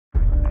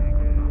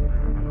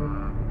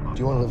Do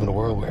you want to live in a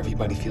world where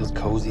everybody feels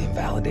cozy and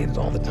validated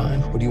all the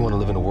time? Or do you want to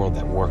live in a world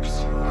that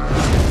works?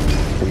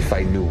 We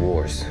fight new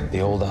wars.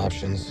 The old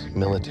options,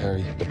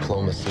 military,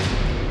 diplomacy,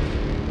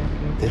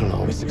 they don't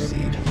always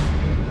succeed.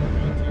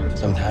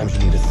 Sometimes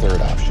you need a third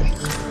option.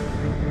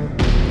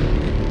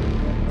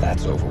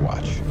 That's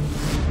Overwatch.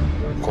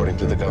 According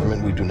to the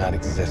government, we do not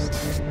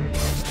exist.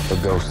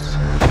 We're ghosts.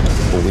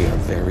 But we are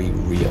very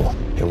real,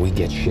 and we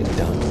get shit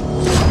done.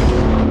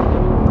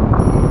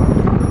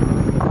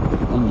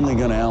 I'm only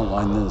gonna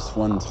outline this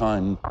one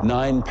time.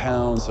 9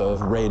 pounds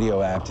of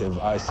radioactive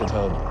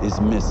isotope is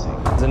missing.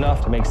 It's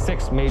enough to make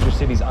 6 major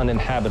cities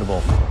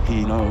uninhabitable.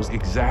 He knows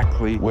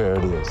exactly where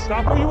it is.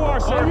 Stop where you are,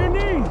 sir. On your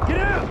knees. Get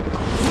out.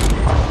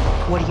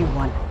 What do you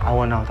want? I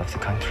want out of the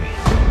country.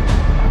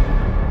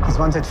 He's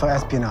wanted for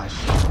espionage.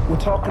 We're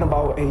talking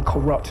about a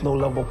corrupt,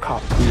 low-level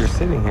cop. You're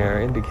sitting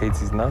here indicates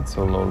he's not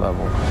so low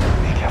level.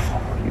 Be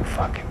careful. You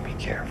fucking be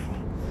careful.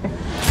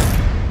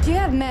 Do you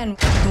have men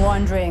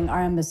wandering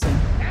our embassy?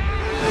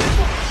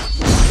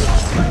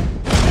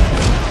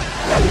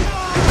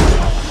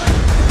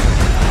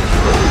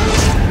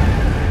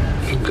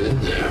 You good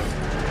there?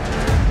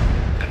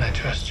 Can I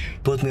trust you?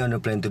 Put me on a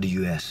plane to the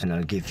US and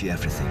I'll give you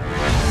everything.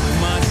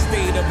 Mind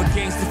state of a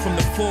gangster from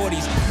the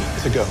 40s.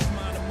 To go.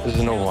 This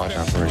is an Overwatch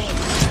operation.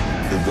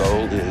 The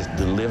goal is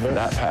deliver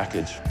that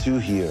package to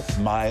here,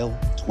 mile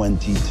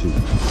 22.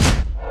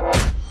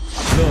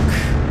 Look,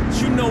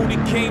 you know the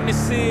game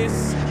this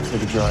is.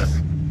 Take a drive.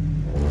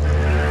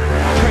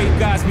 Pray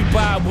guys me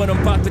by what I'm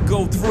about to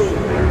go through.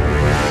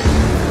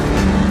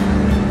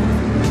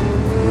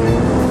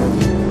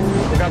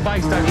 We got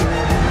bikes, Dougie.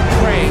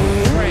 Pray.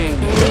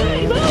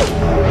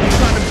 I'm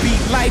trying to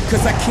beat life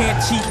cause I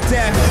can't cheat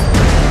death.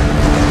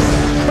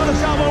 Brother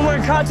Shot, one, we're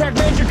in contact,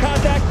 major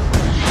contact.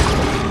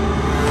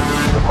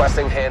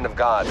 Requesting hand of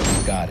God.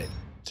 Got it.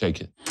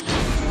 Take it.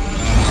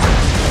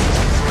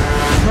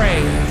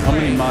 Pray. How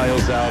many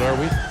miles out are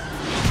we?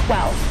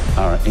 12.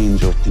 Our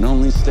angel can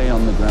only stay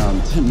on the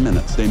ground 10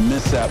 minutes. They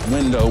miss that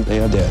window, they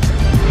are dead.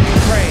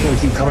 Pray. You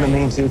keep coming to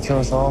me until you kill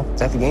us all. Is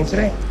that the game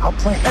today? I'll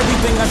play.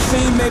 Everything I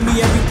seen made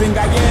me everything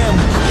I am.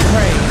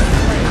 Pray.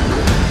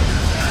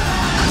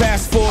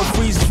 Fast forward,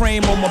 freeze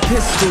frame on my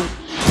pistol.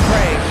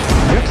 Pray.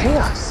 You're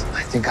chaos.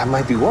 I think I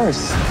might be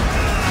worse.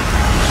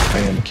 I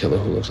am a killer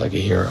who looks like a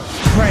hero.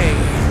 Pray.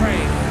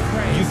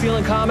 You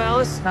feeling calm,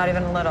 Alice? Not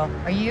even a little.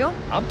 Are you?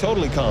 I'm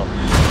totally calm.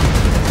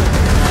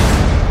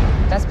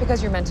 That's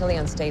because you're mentally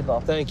unstable.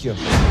 Thank you.